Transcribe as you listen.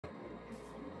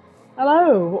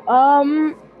Hello.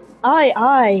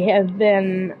 I have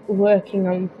been working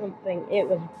on something. It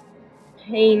was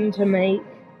pain to make,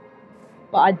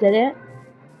 but I did it.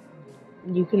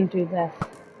 You can do this.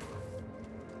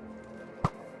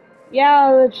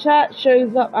 Yeah, the chat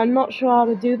shows up. I'm not sure how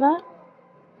to do that.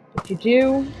 If you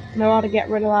do know how to get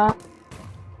rid of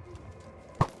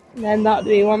that, then that'd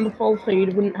be wonderful. So you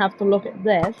wouldn't have to look at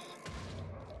this.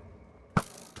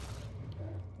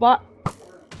 But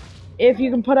if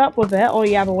you can put up with it, or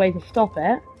you have a way to stop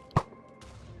it,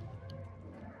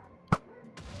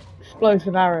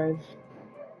 explosive arrows.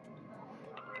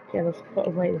 Okay, let's put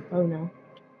away the bow now.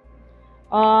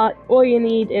 All you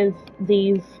need is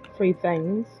these three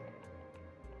things.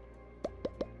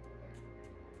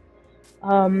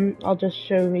 I'll just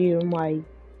show you my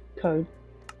code.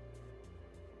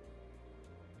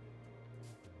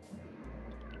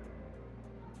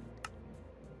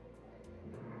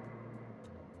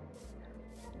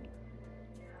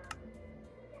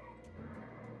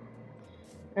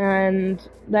 And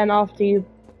then after you've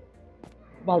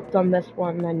done this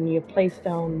one, then you place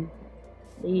down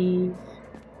these,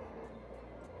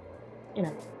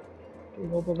 do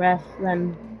all the rest,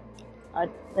 then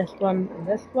this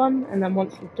one, and then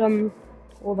once you've done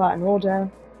all that in order,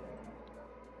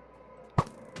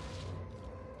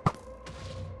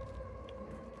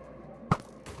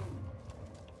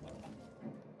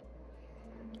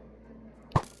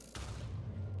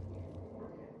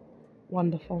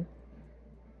 wonderful.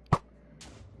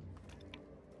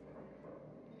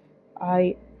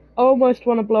 I almost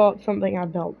want to blow up something I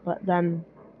built, but then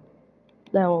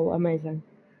they're all amazing.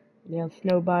 Yeah,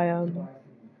 snow biome,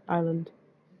 island.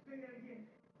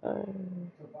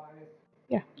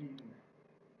 Yeah,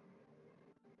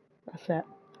 that's it.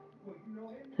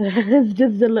 It's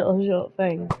just a little short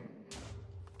thing.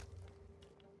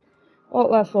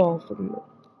 Well, that's all from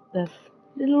this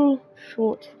little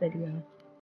short video.